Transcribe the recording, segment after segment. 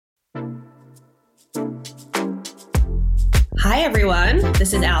Hi, everyone.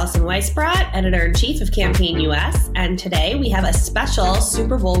 This is Allison Weisbrot, Editor-in-Chief of Campaign US, and today we have a special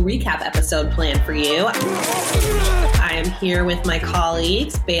Super Bowl recap episode planned for you. I am here with my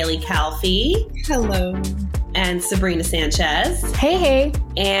colleagues, Bailey Calfee. Hello. And Sabrina Sanchez. Hey.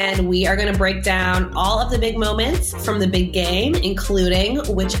 And we are going to break down all of the big moments from the big game, including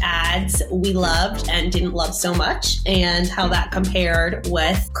which ads we loved and didn't love so much, and how that compared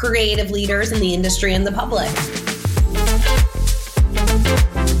with creative leaders in the industry and the public.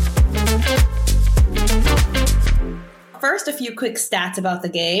 First, a few quick stats about the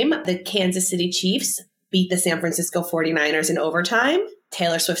game. The Kansas City Chiefs beat the San Francisco 49ers in overtime.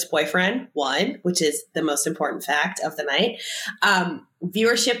 Taylor Swift's boyfriend won, which is the most important fact of the night.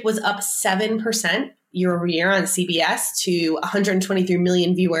 Viewership was up 7% year over year on CBS to 123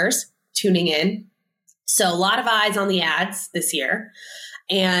 million viewers tuning in. So a lot of eyes on the ads this year.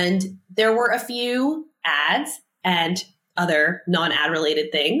 And there were a few ads and other non-ad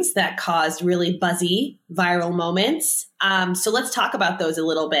related things that caused really buzzy viral moments. So let's talk about those a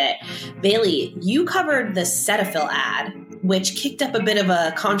little bit. Bailey, you covered the Cetaphil ad, which kicked up a bit of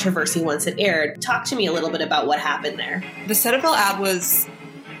a controversy once it aired. Talk to me a little bit about what happened there. The Cetaphil ad was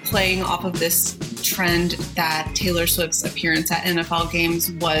playing off of this trend that Taylor Swift's appearance at NFL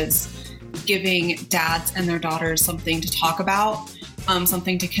games was giving dads and their daughters something to talk about,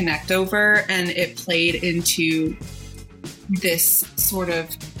 something to connect over, and it played into this sort of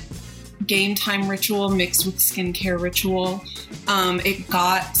game time ritual mixed with skincare ritual. It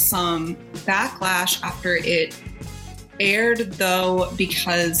got some backlash after it aired, though,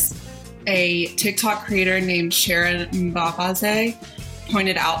 because a TikTok creator named Sharon Mbabaze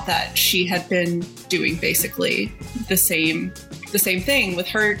pointed out that she had been doing basically the same thing with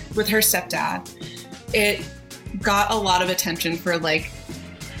her stepdad. It got a lot of attention for like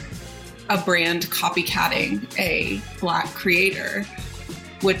a brand copycatting a Black creator,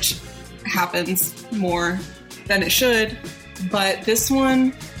 which happens more than it should. But this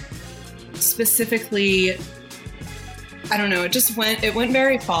one specifically, I don't know, it went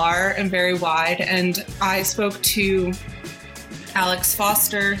very far and very wide. And I spoke to Alex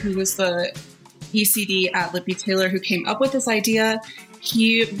Foster, who was the ECD at Lippy Taylor, who came up with this idea.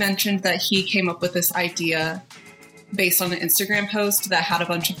 He mentioned that he came up with this idea based on an Instagram post that had a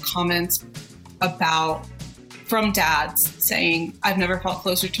bunch of comments from dads saying, "I've never felt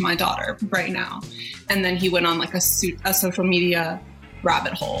closer to my daughter right now." And then he went on like a social media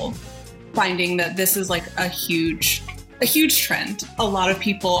rabbit hole, finding that this is like a huge trend. A lot of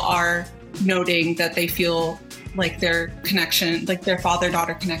people are noting that they feel like their connection, like their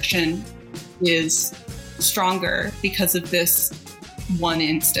father-daughter connection, is stronger because of this one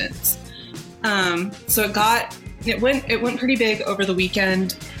instance. So it went pretty big over the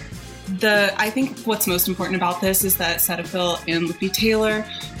weekend. I think what's most important about this is that Cetaphil and Lippy Taylor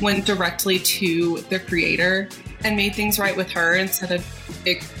went directly to the creator and made things right with her instead of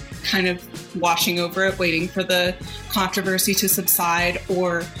it kind of washing over it, waiting for the controversy to subside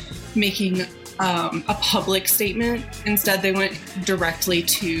or making a public statement. Instead, they went directly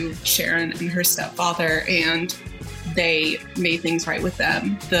to Sharon and her stepfather, and they made things right with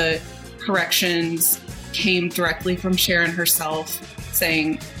them. The corrections came directly from Sharon herself,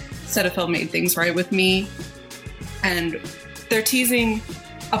 saying, "Cetaphil made things right with me." And they're teasing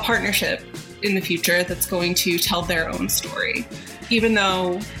a partnership in the future that's going to tell their own story. Even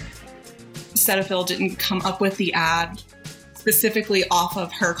though Cetaphil didn't come up with the ad specifically off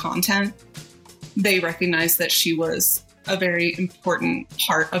of her content, they recognize that she was a very important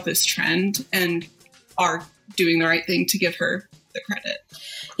part of this trend and are doing the right thing to give her the credit.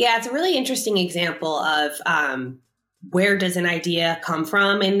 Yeah, it's a really interesting example of where does an idea come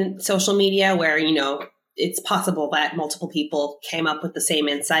from in social media, where, you know, it's possible that multiple people came up with the same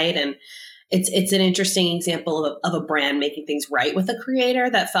insight. And it's an interesting example of a brand making things right with a creator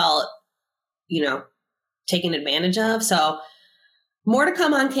that felt, you know, taken advantage of. So more to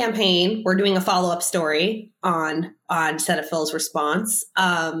come on campaign. We're doing a follow-up story on Cetaphil's response.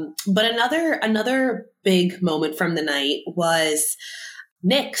 But another big moment from the night was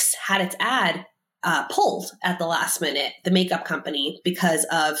NYX had its ad pulled at the last minute, the makeup company, because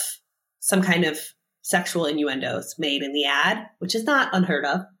of some kind of sexual innuendos made in the ad, which is not unheard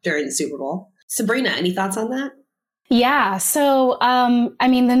of during the Super Bowl. Sabrina, any thoughts on that? Yeah. So, the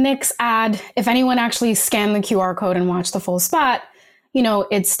NYX ad, if anyone actually scanned the QR code and watched the full spot, you know,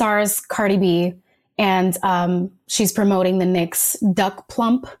 it stars Cardi B, and she's promoting the NYX Duck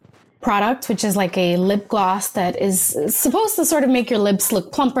Plump product, which is like a lip gloss that is supposed to sort of make your lips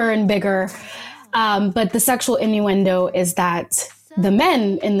look plumper and bigger. But the sexual innuendo is that the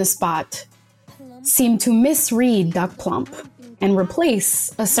men in the spot seem to misread Duck Plump and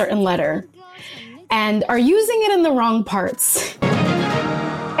replace a certain letter and are using it in the wrong parts.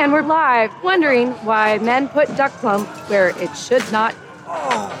 And we're live, wondering why men put Duck Plump where it should not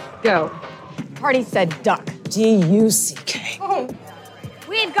go. Party said duck. D-U-C-K. Oh.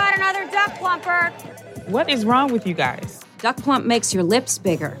 We've got another Duck Plumper. What is wrong with you guys? Duck Plump makes your lips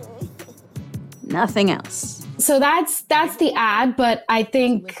bigger. Nothing else. So that's the ad, but I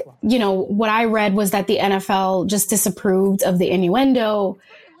think, what I read was that the NFL just disapproved of the innuendo.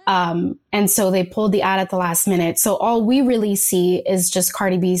 And so they pulled the ad at the last minute. So all we really see is just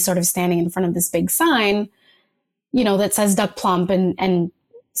Cardi B sort of standing in front of this big sign, that says Duck Plump and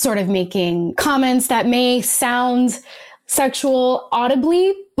sort of making comments that may sound sexual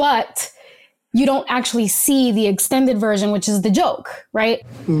audibly, but you don't actually see the extended version, which is the joke, right?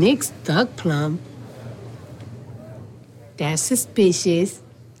 Nick's Duck Plump. That's suspicious.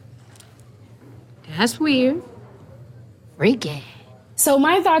 That's weird. Freaky. So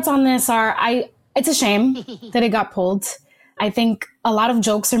my thoughts on this are, it's a shame that it got pulled. I think a lot of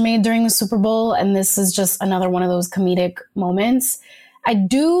jokes are made during the Super Bowl, and this is just another one of those comedic moments. I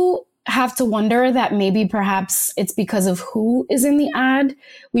do have to wonder that maybe perhaps it's because of who is in the ad.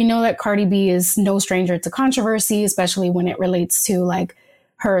 We know that Cardi B is no stranger to controversy, especially when it relates to like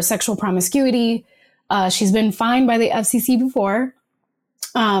her sexual promiscuity. She's been fined by the FCC before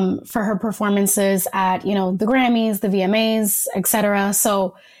for her performances at, the Grammys, the VMAs, etc.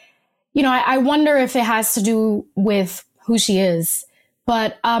 So, I wonder if it has to do with who she is.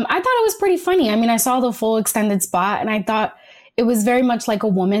 But I thought it was pretty funny. I mean, I saw the full extended spot and I thought it was very much like a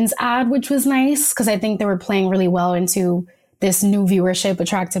woman's ad, which was nice because I think they were playing really well into this new viewership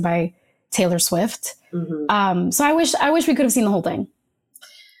attracted by Taylor Swift. Mm-hmm. So I wish we could have seen the whole thing.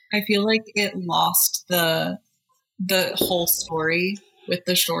 I feel like it lost the whole story with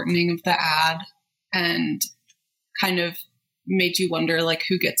the shortening of the ad and kind of made you wonder like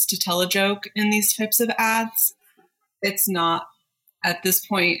who gets to tell a joke in these types of ads. It's not, at this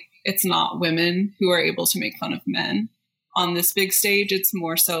point, it's not women who are able to make fun of men on this big stage. It's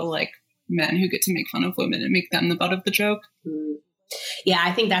more so like men who get to make fun of women and make them the butt of the joke. Yeah,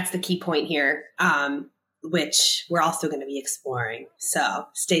 I think that's the key point here. Which we're also going to be exploring. So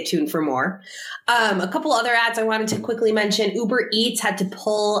stay tuned for more. A couple other ads I wanted to quickly mention. Uber Eats had to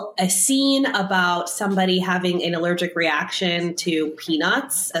pull a scene about somebody having an allergic reaction to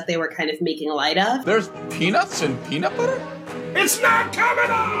peanuts that they were kind of making light of. There's peanuts in peanut butter? It's not coming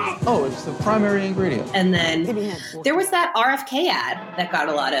off! Oh, it's the primary ingredient. And then there was that RFK ad that got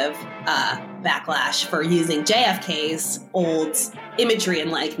a lot of backlash for using JFK's old imagery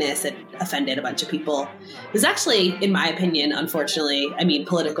and likeness. It offended a bunch of people. It was actually, in my opinion, unfortunately,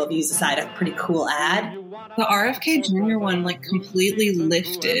 political views aside, a pretty cool ad. The RFK Jr. one, completely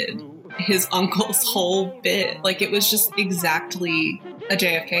lifted his uncle's whole bit. It was just exactly a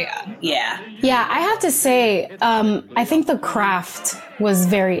JFK ad. Yeah. Yeah, I have to say, I think the craft was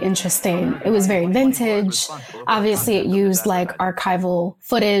very interesting. It was very vintage. Obviously, it used archival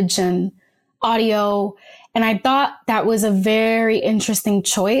footage and audio. And I thought that was a very interesting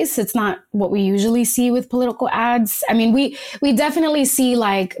choice. It's not what we usually see with political ads. We definitely see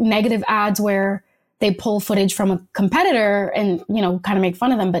negative ads where they pull footage from a competitor and, kind of make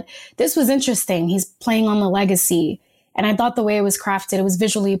fun of them. But this was interesting. He's playing on the legacy. And I thought the way it was crafted, it was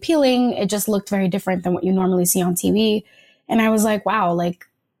visually appealing. It just looked very different than what you normally see on TV. And I was like, wow,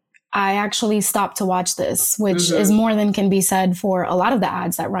 I actually stopped to watch this, which is more than can be said for a lot of the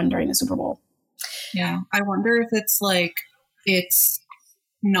ads that run during the Super Bowl. Yeah. I wonder if it's it's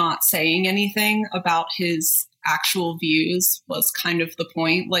not saying anything about his actual views was kind of the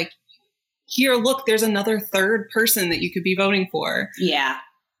point. Here, look, there's another third person that you could be voting for. Yeah.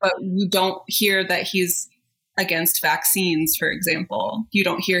 But you don't hear that he's against vaccines, for example. You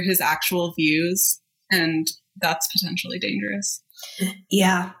don't hear his actual views, and that's potentially dangerous.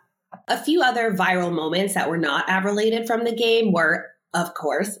 Yeah. A few other viral moments that were not ad-related from the game were, of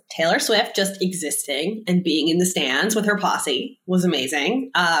course, Taylor Swift just existing and being in the stands with her posse was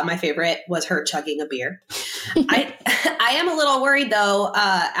amazing. My favorite was her chugging a beer. I am a little worried, though,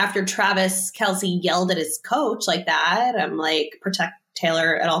 after Travis Kelce yelled at his coach like that. I'm protect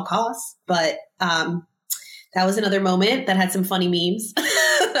Taylor at all costs. But that was another moment that had some funny memes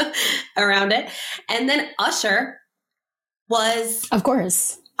around it. And then Usher was, of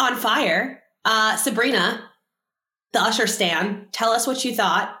course, on fire. Sabrina, the Usher stan, tell us what you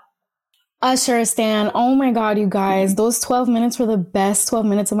thought. Usher stan, oh my God, you guys, those 12 minutes were the best 12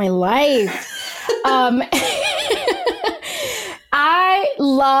 minutes of my life. I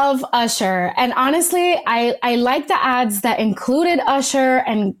love Usher. And honestly, I like the ads that included Usher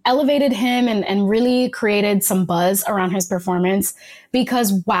and elevated him and really created some buzz around his performance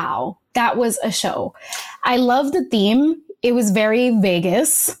because, wow, that was a show. I love the theme. It was very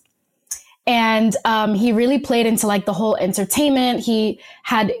Vegas. And he really played into like the whole entertainment. He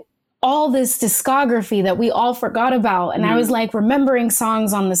had all this discography that we all forgot about. And I was like remembering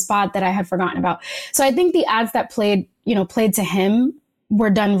songs on the spot that I had forgotten about. So I think the ads that played to him were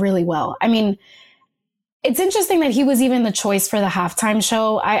done really well. I mean, it's interesting that he was even the choice for the halftime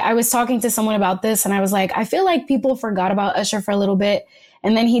show. I was talking to someone about this and I was like, I feel like people forgot about Usher for a little bit.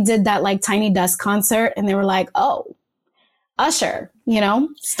 And then he did that like Tiny Desk concert and they were like, oh, Usher,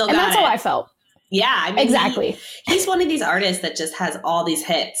 Still and got that's it. how I felt. Yeah, I mean, exactly. He's one of these artists that just has all these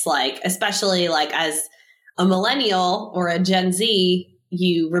hits, like, especially like as a millennial or a Gen Z,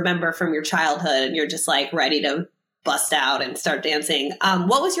 you remember from your childhood and you're just like ready to bust out and start dancing.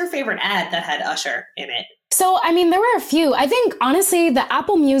 What was your favorite ad that had Usher in it? So, I mean, there were a few. I think, honestly, the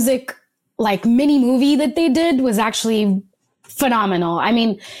Apple Music like mini movie that they did was actually phenomenal. I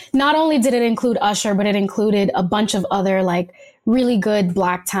mean, not only did it include Usher, but it included a bunch of other like really good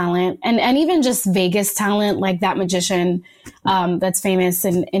Black talent and even just Vegas talent, like that magician that's famous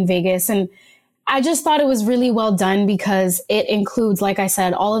in Vegas. And I just thought it was really well done because it includes, like I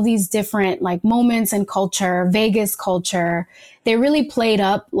said, all of these different like moments in culture, Vegas culture. They really played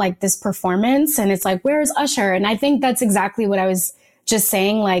up like this performance and it's like, where's Usher? And I think that's exactly what I was just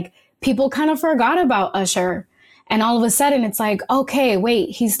saying. Like people kind of forgot about Usher. And all of a sudden it's like, okay, wait,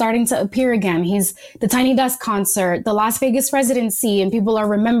 he's starting to appear again. He's the Tiny Desk concert, the Las Vegas residency, and people are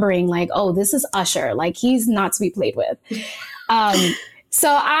remembering like, oh, this is Usher. Like he's not to be played with. So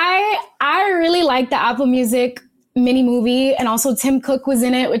I really like the Apple Music mini movie. And also Tim Cook was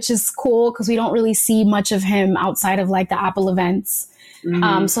in it, which is cool because we don't really see much of him outside of like the Apple events.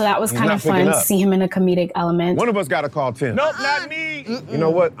 So that was kind of fun to see him in a comedic element. One of us got to call Tim. Nope, not me. You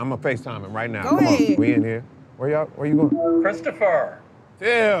know what? I'm going to FaceTime him right now. Go ahead. On. We in here. Where you going? Christopher.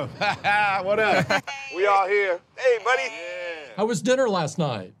 Tim. What up? We all here. Hey, buddy. Yeah. How was dinner last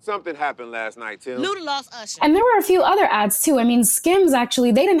night? Something happened last night, Tim. Luda lost Usher. And there were a few other ads too. I mean, Skims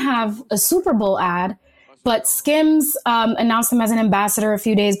actually, they didn't have a Super Bowl ad, but Skims announced them as an ambassador a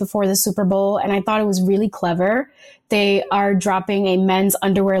few days before the Super Bowl. And I thought it was really clever. They are dropping a men's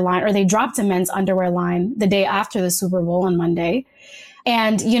underwear line, or they dropped a men's underwear line the day after the Super Bowl on Monday.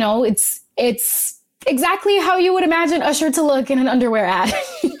 And, it's exactly how you would imagine Usher to look in an underwear ad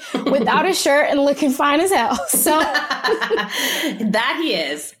without a shirt and looking fine as hell. So that he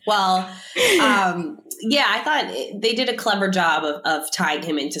is. Well, yeah, I thought they did a clever job of tying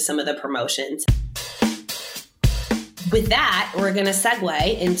him into some of the promotions. With that, we're going to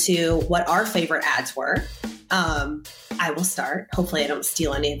segue into what our favorite ads were. I will start. Hopefully I don't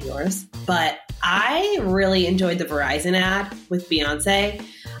steal any of yours, but I really enjoyed the Verizon ad with Beyonce.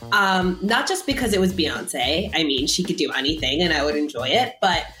 Not just because it was Beyonce. I mean, she could do anything and I would enjoy it,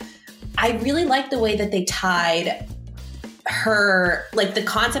 but I really liked the way that they tied her, like the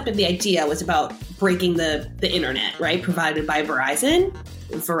concept of the idea was about breaking the internet, right? Provided by Verizon.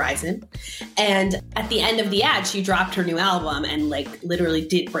 And at the end of the ad, she dropped her new album and like literally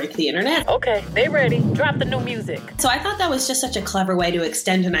did break the internet. Okay, they ready. Drop the new music. So I thought that was just such a clever way to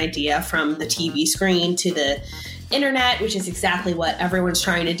extend an idea from the TV screen to the internet, which is exactly what everyone's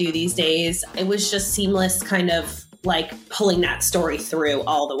trying to do these days. It was just seamless, kind of like pulling that story through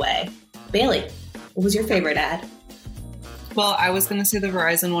all the way. Bailey, what was your favorite ad? Well, I was going to say the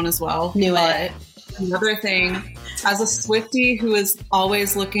Verizon one as well. Knew it. Another thing, as a Swiftie who is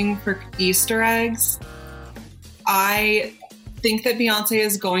always looking for Easter eggs, I think that Beyonce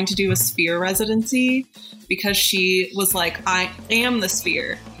is going to do a Sphere residency because she was like, I am the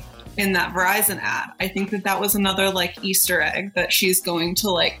Sphere in that Verizon ad. I think that was another like Easter egg that she's going to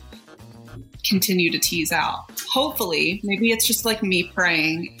like continue to tease out. Hopefully, maybe it's just like me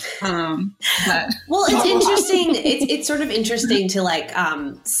praying. But well, it's interesting. It's sort of interesting to like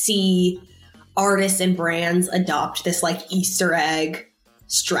see artists and brands adopt this like Easter egg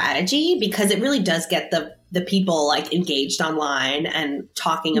strategy because it really does get the people like engaged online and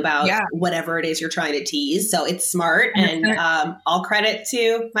talking about whatever it is you're trying to tease. So it's smart and all credit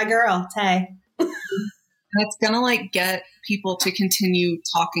to my girl, Tay. That's going to like get people to continue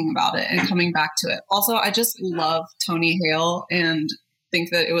talking about it and coming back to it. Also, I just love Tony Hale and think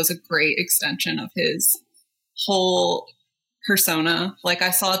that it was a great extension of his whole persona. Like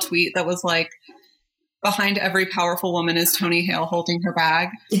I saw a tweet that was like, behind every powerful woman is Tony Hale holding her bag.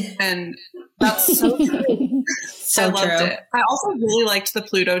 And that's so true. So I loved true. it. I also really liked the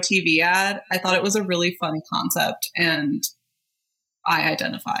Pluto TV ad. I thought it was a really fun concept and I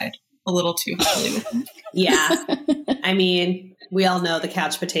identified a little too heavily with him. Yeah. I mean, we all know the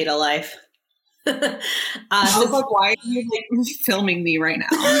couch potato life. I was like, why are you like filming me right now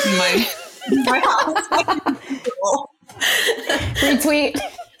in my house? Retweet.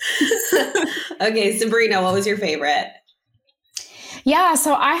 Okay, Sabrina, what was your favorite? Yeah,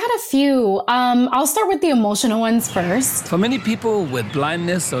 so I had a few. I'll start with the emotional ones first. For many people with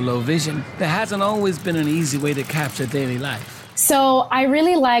blindness or low vision, there hasn't always been an easy way to capture daily life. So I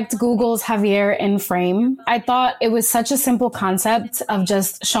really liked Google's Javier in Frame. I thought it was such a simple concept of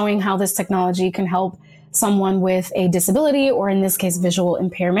just showing how this technology can help someone with a disability, or in this case, visual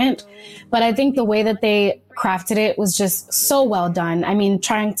impairment. But I think the way that they crafted it was just so well done. I mean,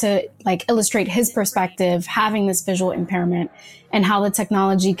 trying to like illustrate his perspective, having this visual impairment, and how the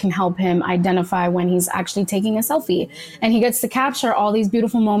technology can help him identify when he's actually taking a selfie. And he gets to capture all these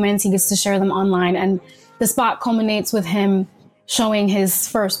beautiful moments. He gets to share them online. And the spot culminates with him showing his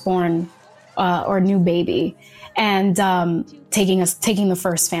firstborn or new baby, and taking the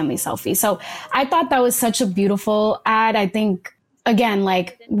first family selfie. So I thought that was such a beautiful ad. I think, again,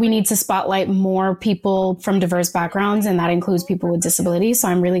 like, we need to spotlight more people from diverse backgrounds, and that includes people with disabilities. So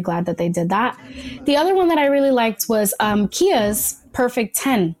I'm really glad that they did that. The other one that I really liked was Kia's Perfect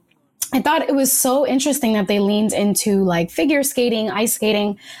 10. I thought it was so interesting that they leaned into like figure skating, ice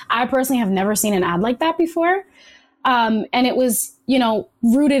skating. I personally have never seen an ad like that before. And it was, you know,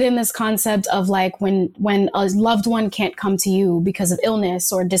 rooted in this concept of like when a loved one can't come to you because of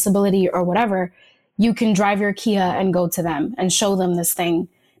illness or disability or whatever, you can drive your Kia and go to them and show them this thing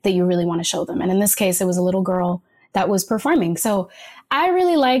that you really want to show them. And in this case, it was a little girl that was performing. So I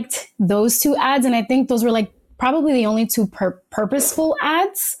really liked those two ads. And I think those were like probably the only two purposeful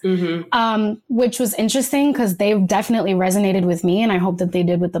ads, which was interesting because they definitely resonated with me. And I hope that they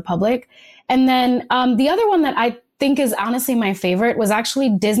did with the public. And then the other one that I think is honestly my favorite was actually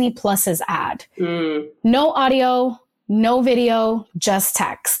Disney Plus's ad. No audio, no video, just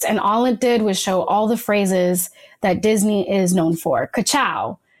text. And all it did was show all the phrases that Disney is known for.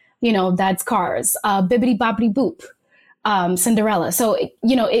 Ka-chow, you know, that's Cars. Bibbidi bobbidi boop, Cinderella. So,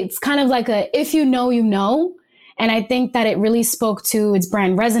 you know, it's kind of like a, if you know, you know. And I think that it really spoke to its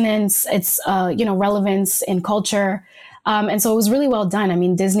brand resonance, its, you know, relevance in culture. And so it was really well done. I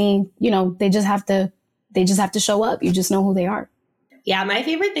mean, Disney, you know, they just have to show up. You just know who they are. Yeah, my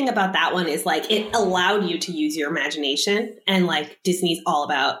favorite thing about that one is like it allowed you to use your imagination, and like Disney's all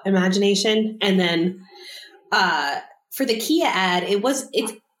about imagination. And then for the Kia ad,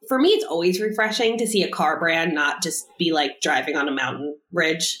 it's for me, it's always refreshing to see a car brand not just be like driving on a mountain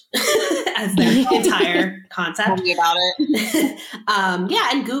ridge as their entire concept. Tell me about it. Yeah,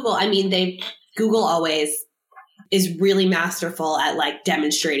 and Google, I mean, Google always is really masterful at like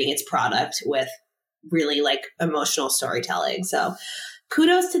demonstrating its product with really like emotional storytelling. So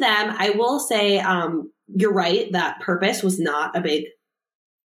kudos to them. I will say, you're right that purpose was not a big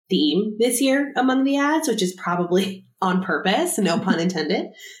theme this year among the ads, which is probably on purpose, no pun intended.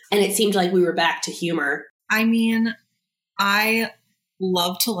 And it seemed like we were back to humor. I mean, I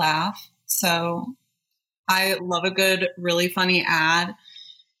love to laugh. So I love a good, really funny ad.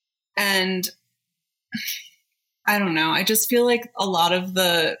 And I don't know. I just feel like a lot of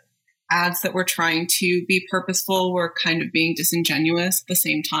the ads that were trying to be purposeful were kind of being disingenuous at the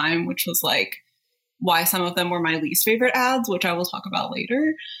same time, which was like why some of them were my least favorite ads, which I will talk about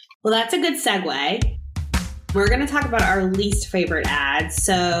later. Well, that's a good segue. We're going to talk about our least favorite ads.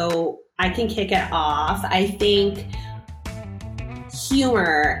 So I can kick it off. I think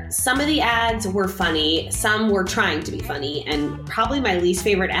humor. Some of the ads were funny. Some were trying to be funny. And probably my least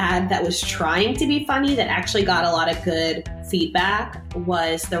favorite ad that was trying to be funny that actually got a lot of good feedback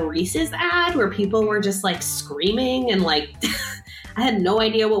was the Reese's ad, where people were just like screaming and like I had no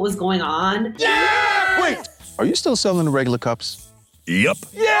idea what was going on. Yeah! Wait, are you still selling the regular cups? Yep.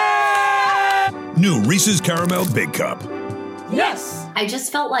 Yeah! New Reese's Caramel Big Cup. Yes! I just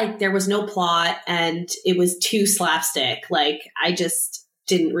felt like there was no plot and it was too slapstick. Like I just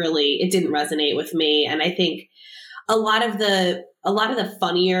it didn't resonate with me. And I think a lot of the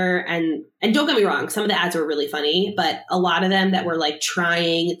funnier and don't get me wrong, some of the ads were really funny, but a lot of them that were like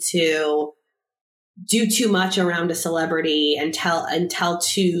trying to do too much around a celebrity and tell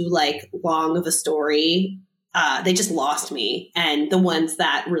too like long of a story, they just lost me. And the ones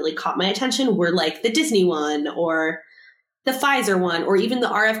that really caught my attention were like the Disney one or the Pfizer one, or even the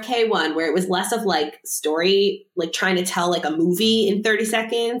RFK one, where it was less of like story, like trying to tell like a movie in 30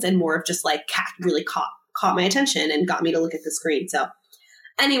 seconds and more of just like really caught my attention and got me to look at the screen. So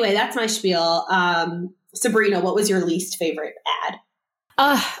anyway, that's my spiel. Sabrina, what was your least favorite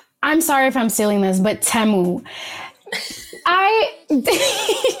ad? I'm sorry if I'm stealing this, but Temu. Why?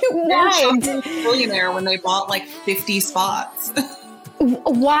 Billionaire when they bought like 50 spots.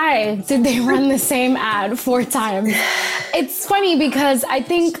 Why did they run the same ad 4 times? It's funny because I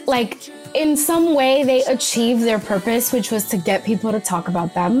think like in some way they achieved their purpose, which was to get people to talk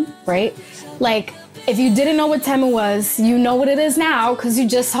about them, right? Like if you didn't know what Temu was, you know what it is now because you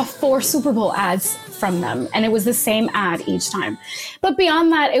just saw 4 Super Bowl ads from them and it was the same ad each time. But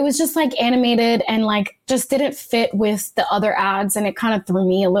beyond that, it was just like animated and like just didn't fit with the other ads and it kind of threw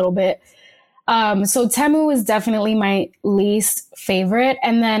me a little bit. So Temu is definitely my least favorite.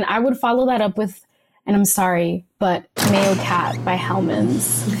 And then I would follow that up with, and I'm sorry, but Mayo Cat by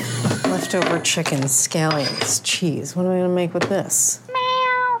Hellman's. Leftover chicken, scallions, cheese. What am I going to make with this?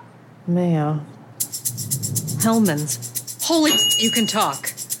 Mayo. Hellman's. Holy, you can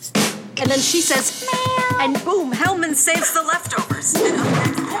talk. And then she says, meow. And boom, Hellman saves the leftovers.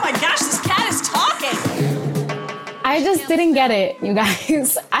 Oh my gosh, this cat is talking. I just didn't get it, you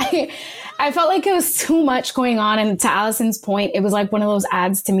guys. I felt like it was too much going on. And to Allison's point, it was like one of those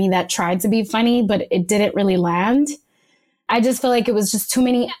ads to me that tried to be funny, but it didn't really land. I just feel like it was just too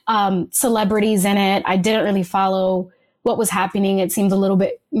many celebrities in it. I didn't really follow what was happening. It seemed a little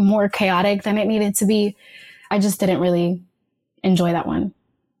bit more chaotic than it needed to be. I just didn't really enjoy that one.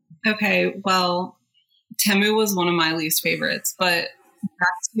 Okay, well, Temu was one of my least favorites, but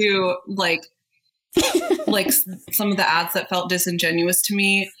back to like some of the ads that felt disingenuous to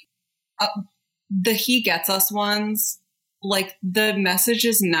me. The He Gets Us ones, like the message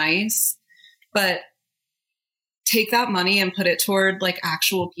is nice, but take that money and put it toward like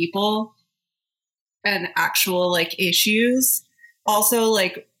actual people and actual like issues. Also,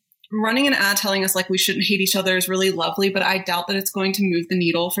 like running an ad telling us like we shouldn't hate each other is really lovely, but I doubt that it's going to move the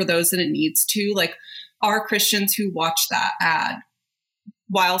needle for those that it needs to. Like, are Christians who watch that ad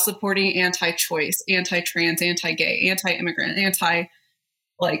while supporting anti-choice, anti-trans, anti-gay, anti-immigrant,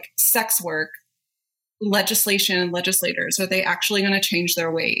 like sex work legislation and legislators, are they actually going to change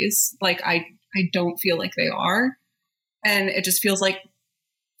their ways? Like, I don't feel like they are. And it just feels like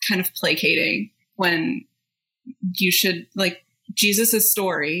kind of placating when you should, like, Jesus's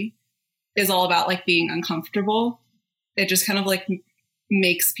story is all about like being uncomfortable. It just kind of like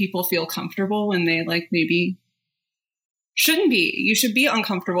makes people feel comfortable when they like maybe shouldn't be. You should be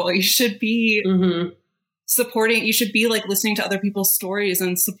uncomfortable. You should be supporting, you should be like listening to other people's stories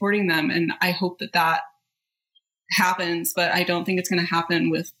and supporting them. And I hope that that happens, but I don't think it's going to happen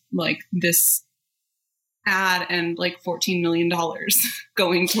with like this ad and like $14 million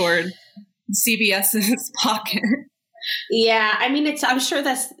going toward CBS's pocket. Yeah, I mean, I'm sure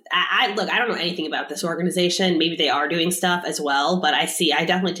that's, look, I don't know anything about this organization. Maybe they are doing stuff as well, but I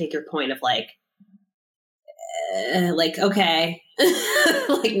definitely take your point of like, okay,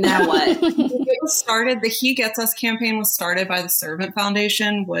 like now what? It was started, the He Gets Us campaign was started by the Servant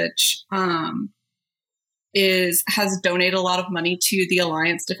Foundation, which has donated a lot of money to the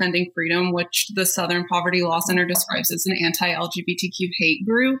Alliance Defending Freedom, which the Southern Poverty Law Center describes as an anti-LGBTQ hate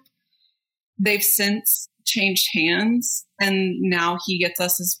group. They've since changed hands, and now He Gets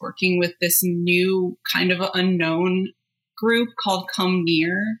Us is working with this new kind of unknown group called Come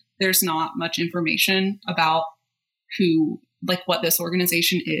Near. There's not much information about what this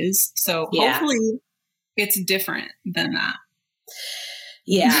organization is. So hopefully it's different than that.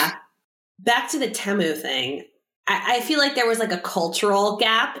 Yeah. Back to the Temu thing. I feel like there was like a cultural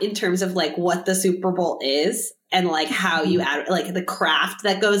gap in terms of like what the Super Bowl is and like how you add like the craft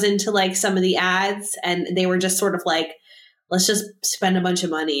that goes into like some of the ads. And they were just sort of like, let's just spend a bunch of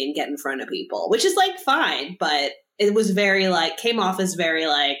money and get in front of people, which is like fine. But it was very like, came off as very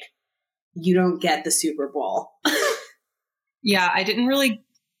like, you don't get the Super Bowl. Yeah, I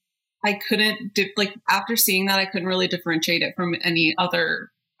couldn't, after seeing that, I couldn't really differentiate it from any other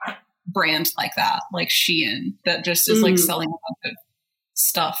brand like that, like Shein, that just is like selling a bunch of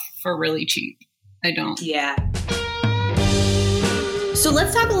stuff for really cheap. I don't. Yeah. So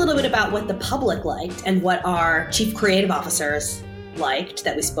let's talk a little bit about what the public liked and what our chief creative officers liked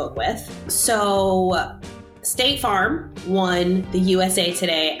that we spoke with. So State Farm won the USA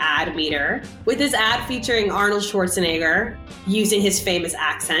Today ad meter with his ad featuring Arnold Schwarzenegger using his famous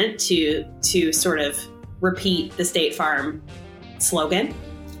accent to sort of repeat the State Farm slogan,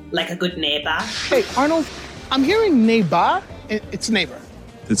 like a good neighbor. Hey, Arnold, I'm hearing neighbor. It's neighbor.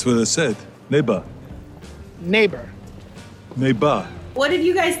 That's what I said. Neighbor. Neighbor. Neighbor. What did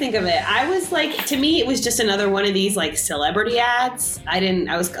you guys think of it? I was like, to me, it was just another one of these like celebrity ads. I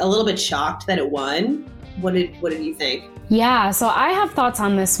was a little bit shocked that it won. What did you think? Yeah, so I have thoughts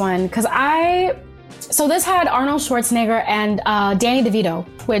on this one because so this had Arnold Schwarzenegger and Danny DeVito,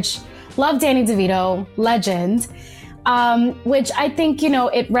 which love Danny DeVito, legend. which I think,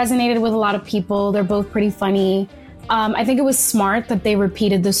 it resonated with a lot of people. They're both pretty funny. I think it was smart that they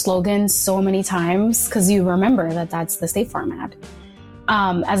repeated the slogan so many times because you remember that that's the State Farm ad,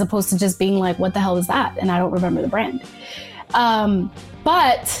 as opposed to just being like, what the hell is that? And I don't remember the brand.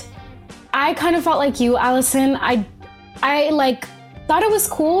 But I kind of felt like you, Allison. I thought it was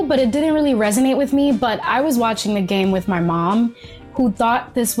cool, but it didn't really resonate with me. But I was watching the game with my mom, who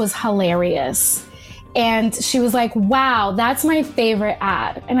thought this was hilarious. And she was like, wow, that's my favorite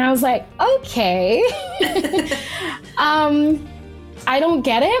ad. And I was like, okay. I don't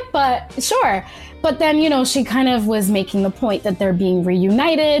get it, but sure. But then, she kind of was making the point that they're being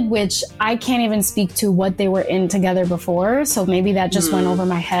reunited, which I can't even speak to what they were in together before. So maybe that just went over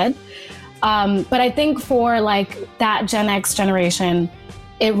my head. But I think for that Gen X generation,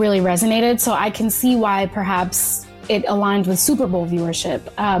 it really resonated. So I can see why perhaps it aligned with Super Bowl viewership.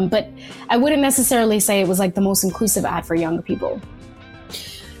 But I wouldn't necessarily say it was the most inclusive ad for younger people.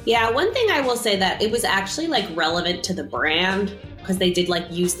 Yeah, one thing I will say that it was actually relevant to the brand because they did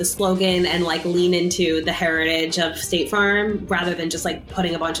use the slogan and lean into the heritage of State Farm rather than just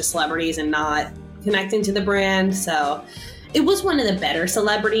putting a bunch of celebrities and not connecting to the brand. So it was one of the better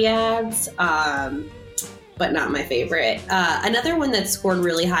celebrity ads, but not my favorite. Another one that scored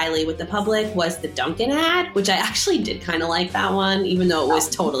really highly with the public was the Dunkin' ad, which I actually did kind of like that one, even though it was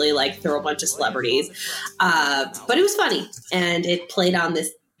totally throw a bunch of celebrities. But it was funny, and it played on this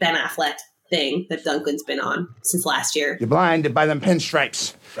Ben Affleck thing that Dunkin's been on since last year. You're blinded by them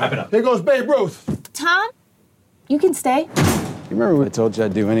pinstripes. Wrap it up. Here goes Babe Ruth. Tom, you can stay. You remember when I told you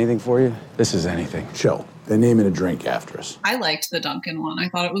I'd do anything for you? This is anything. Chill. They're naming a drink after us. I liked the Dunkin' one. I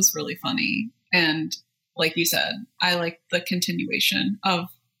thought it was really funny. And like you said, I liked the continuation of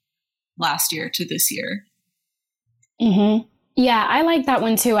last year to this year. Mm-hmm. Yeah, I like that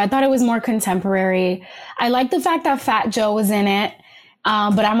one too. I thought it was more contemporary. I like the fact that Fat Joe was in it.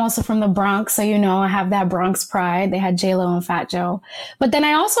 But I'm also from the Bronx, so I have that Bronx pride. They had J-Lo and Fat Joe. But then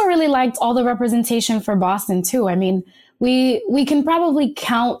I also really liked all the representation for Boston too. I mean, we can probably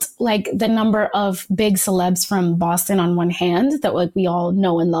count the number of big celebs from Boston on one hand that we all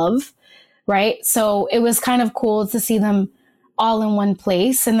know and love, right? So it was kind of cool to see them all in one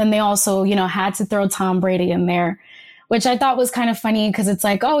place. And then they also, had to throw Tom Brady in there, which I thought was kind of funny because it's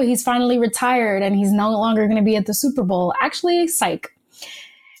oh, he's finally retired and he's no longer going to be at the Super Bowl. Actually, psych.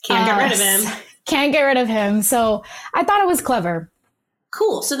 Can't get rid of him. Can't get rid of him. So I thought it was clever.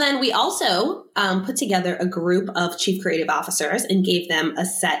 Cool. So then we also put together a group of chief creative officers and gave them a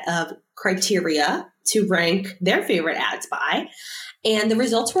set of criteria to rank their favorite ads by. And the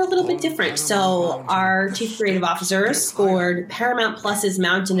results were a little bit different. So our chief creative officers scored Paramount Plus's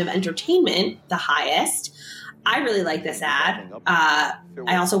Mountain of Entertainment the highest. I really like this ad.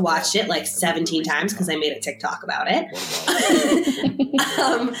 I also watched it 17 times because I made a TikTok about it.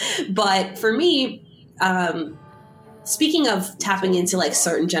 But for me, speaking of tapping into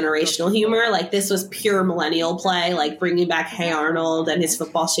certain generational humor, this was pure millennial play, bringing back Hey Arnold and his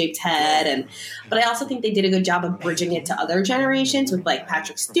football-shaped head. But I also think they did a good job of bridging it to other generations with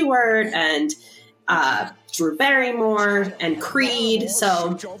Patrick Stewart and Drew Barrymore and Creed.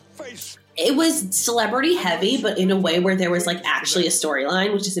 So it was celebrity heavy, but in a way where there was actually a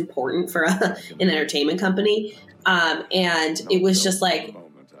storyline, which is important for an entertainment company. And it was just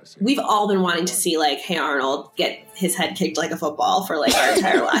we've all been wanting to see Hey Arnold get his head kicked like a football for our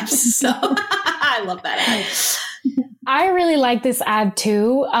entire lives. So I love that ad. I really like this ad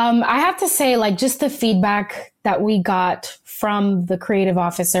too. I have to say just the feedback that we got from the creative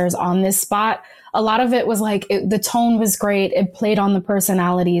officers on this spot, a lot of it was the tone was great. It played on the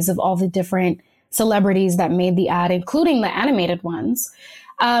personalities of all the different celebrities that made the ad, including the animated ones.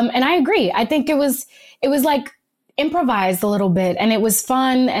 And I agree. I think it was improvised a little bit, and it was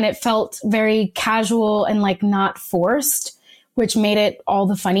fun, and it felt very casual and not forced, which made it all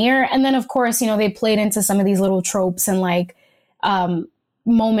the funnier. And then of course, they played into some of these little tropes and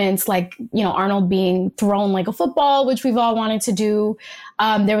moments Arnold being thrown like a football, which we've all wanted to do.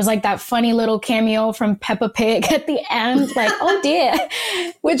 There was that funny little cameo from Peppa Pig at the end, oh dear,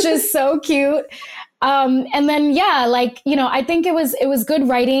 which is so cute. And then, I think it was good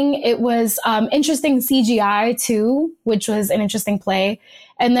writing. It was interesting CGI too, which was an interesting play.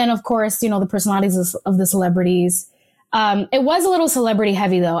 And then of course, the personalities of the celebrities. It was a little celebrity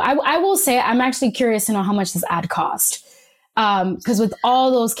heavy though. I will say I'm actually curious to know how much this ad cost. Because with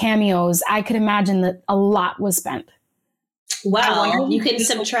all those cameos, I could imagine that a lot was spent. Well, you can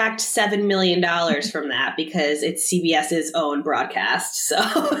subtract $7 million from that because it's CBS's own broadcast, so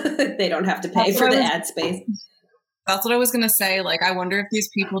they don't have to pay for the ad space. That's what I was going to say. Like, I wonder if these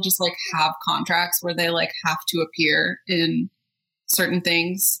people just like have contracts where they like have to appear in certain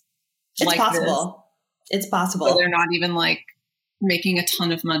things. It's like possible. It's possible. So they're not even like making a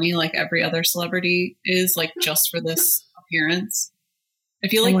ton of money like every other celebrity is, like just for this appearance. I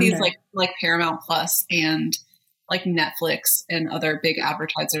feel like these like Paramount Plus and like Netflix and other big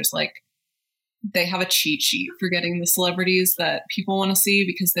advertisers, like they have a cheat sheet for getting the celebrities that people want to see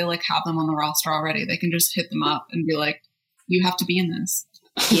because they like have them on the roster already. They can just hit them up and be like, you have to be in this.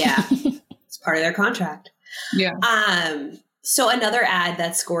 Yeah. It's part of their contract. Yeah. So another ad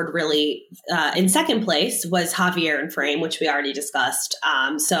that scored really in second place was Javier and Frame, which we already discussed.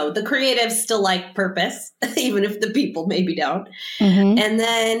 So the creatives still like Purpose, even if the people maybe don't. Mm-hmm. And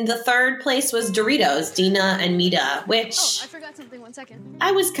then the third place was Doritos, Dina and Mita, which I forgot something. 1 second.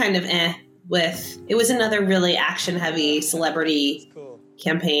 I was kind of with. It was another really action-heavy celebrity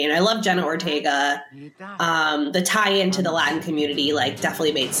campaign. I love Jenna Ortega. The tie-in to the Latin community like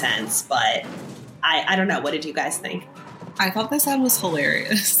definitely made sense, but I don't know. What did you guys think? I thought this ad was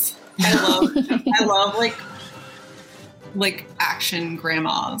hilarious. I love like action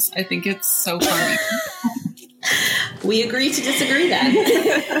grandmas. I think it's so funny. We agree to disagree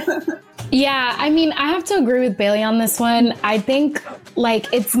then. Yeah, I mean, I have to agree with Bailey on this one. I think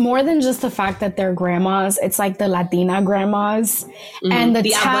like it's more than just the fact that they're grandmas. It's like the Latina grandmas and the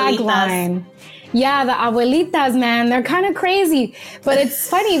tagline. Yeah, the abuelitas, man, they're kind of crazy. But it's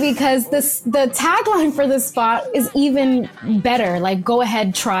funny because the tagline for this spot is even better. Like, go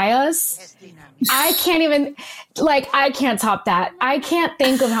ahead, try us. I can't top that. I can't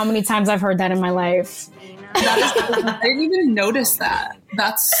think of how many times I've heard that in my life. I didn't even notice that.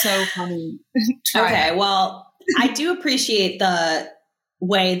 That's so funny. Okay, well, I do appreciate the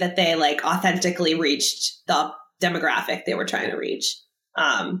way that they like authentically reached the demographic they were trying to reach.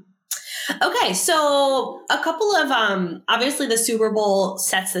 Okay, so a couple of obviously the Super Bowl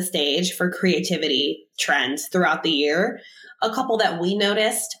sets the stage for creativity trends throughout the year. A couple that we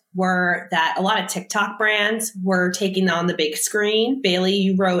noticed were that a lot of TikTok brands were taking on the big screen. Bailey,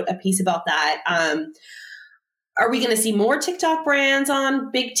 you wrote a piece about that. Are we going to see more TikTok brands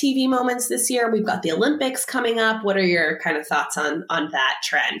on big TV moments this year? We've got the Olympics coming up. What are your kind of thoughts on that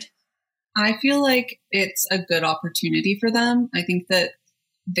trend? I feel like it's a good opportunity for them. I think that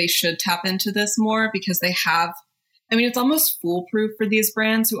they should tap into this more because they have, I mean, it's almost foolproof for these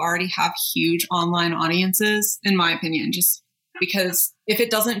brands who already have huge online audiences, in my opinion, just because if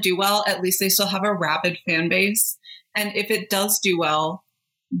it doesn't do well, at least they still have a rabid fan base. And if it does do well,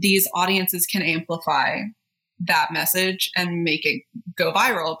 these audiences can amplify that message and make it go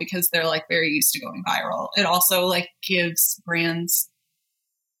viral because they're like very used to going viral. It also like gives brands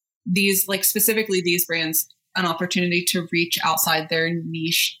these, like specifically these brands, an opportunity to reach outside their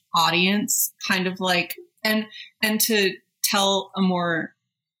niche audience, kind of like, and to tell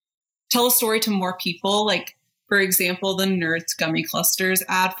a story to more people. Like, for example, the Nerds Gummy Clusters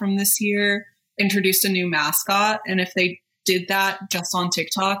ad from this year introduced a new mascot. And if they did that just on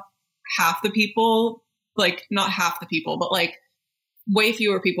TikTok, half the people, like not half the people, but like way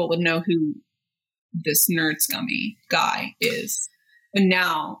fewer people would know who this Nerds Gummy guy is. And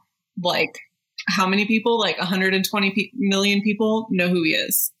now, like, how many people? Like 120 million people know who he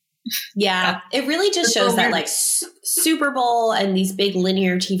is. Yeah, it really just shows that like Super Bowl and these big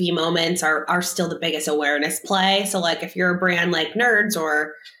linear TV moments are still the biggest awareness play. So like if you're a brand like Nerds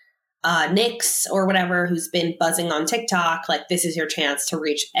or Nyx or whatever who's been buzzing on TikTok, like this is your chance to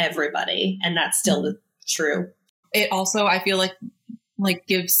reach everybody. And that's still true. It also, I feel like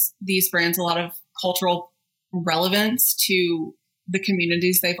gives these brands a lot of cultural relevance to the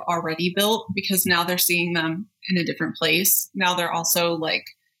communities they've already built because now they're seeing them in a different place. Now they're also like,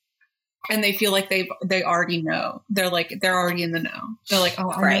 and they feel like they already know. They're like, they're already in the know. They're like, oh,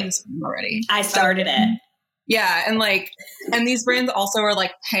 I know this already. I started it. Yeah. And like, and these brands also are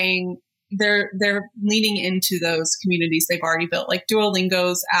like paying, they're leaning into those communities they've already built. Like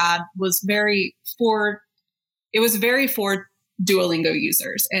Duolingo's ad was very for Duolingo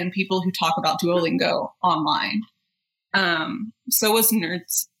users and people who talk about Duolingo online. So was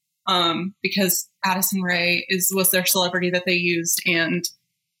Nerds, because Addison Rae was their celebrity that they used, and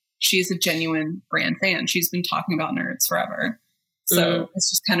she's a genuine brand fan. She's been talking about Nerds forever. So it's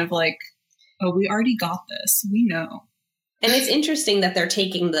just kind of like, oh, we already got this. We know. And it's interesting that they're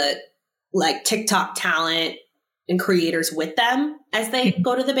taking the like TikTok talent and creators with them as they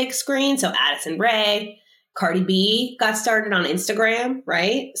go to the big screen. So Addison Rae, Cardi B got started on Instagram,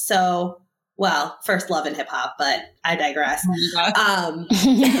 right? So Well, first love and hip hop, but I digress.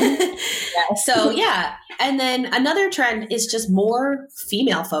 So yeah. And then another trend is just more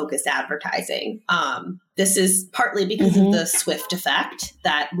female focused advertising. This is partly because of the Swift effect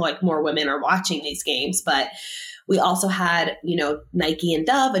that like more women are watching these games, but we also had, Nike and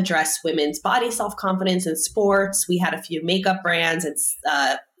Dove address women's body self-confidence in sports. We had a few makeup brands. It's,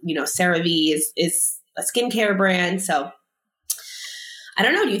 CeraVe is a skincare brand. So I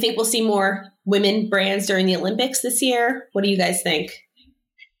don't know. Do you think we'll see more women brands during the Olympics this year? What do you guys think?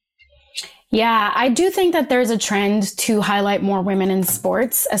 Yeah, I do think that there's a trend to highlight more women in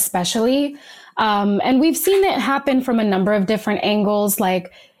sports, especially. And we've seen it happen from a number of different angles.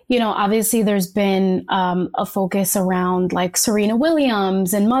 Like, obviously there's been a focus around like Serena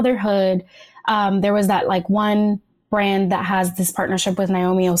Williams and motherhood. There was that like one brand that has this partnership with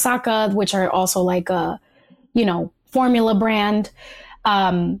Naomi Osaka, which are also like a, formula brand.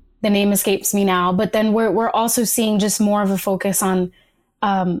 The name escapes me now, but then we're also seeing just more of a focus on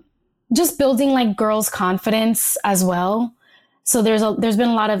just building like girls' confidence as well. So there's been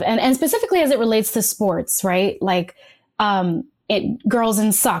a lot of, and specifically as it relates to sports, right? Like girls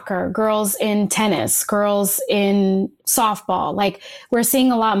in soccer, girls in tennis, girls in softball. Like we're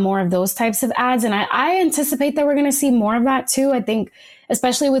seeing a lot more of those types of ads. And I anticipate that we're going to see more of that too. I think,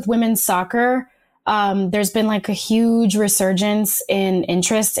 especially with women's soccer, there's been like a huge resurgence in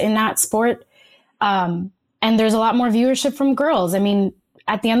interest in that sport. And there's a lot more viewership from girls. I mean,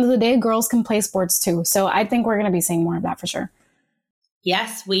 at the end of the day, girls can play sports too. So I think we're going to be seeing more of that for sure.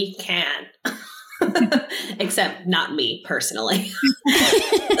 Yes, we can. Except not me personally.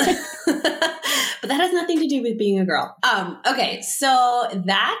 But that has nothing to do with being a girl. Okay, so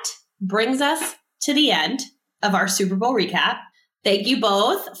that brings us to the end of our Super Bowl recap. Thank you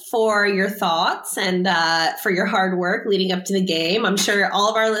both for your thoughts and for your hard work leading up to the game. I'm sure all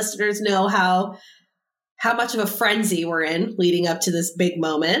of our listeners know how much of a frenzy we're in leading up to this big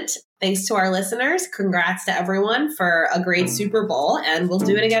moment. Thanks to our listeners. Congrats to everyone for a great Super Bowl, and we'll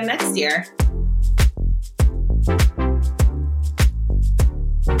do it again next year.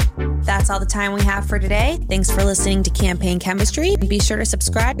 That's all the time we have for today. Thanks for listening to Campaign Chemistry. Be sure to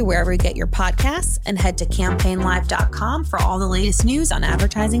subscribe to wherever you get your podcasts and head to campaignlive.com for all the latest news on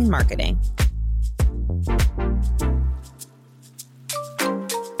advertising and marketing.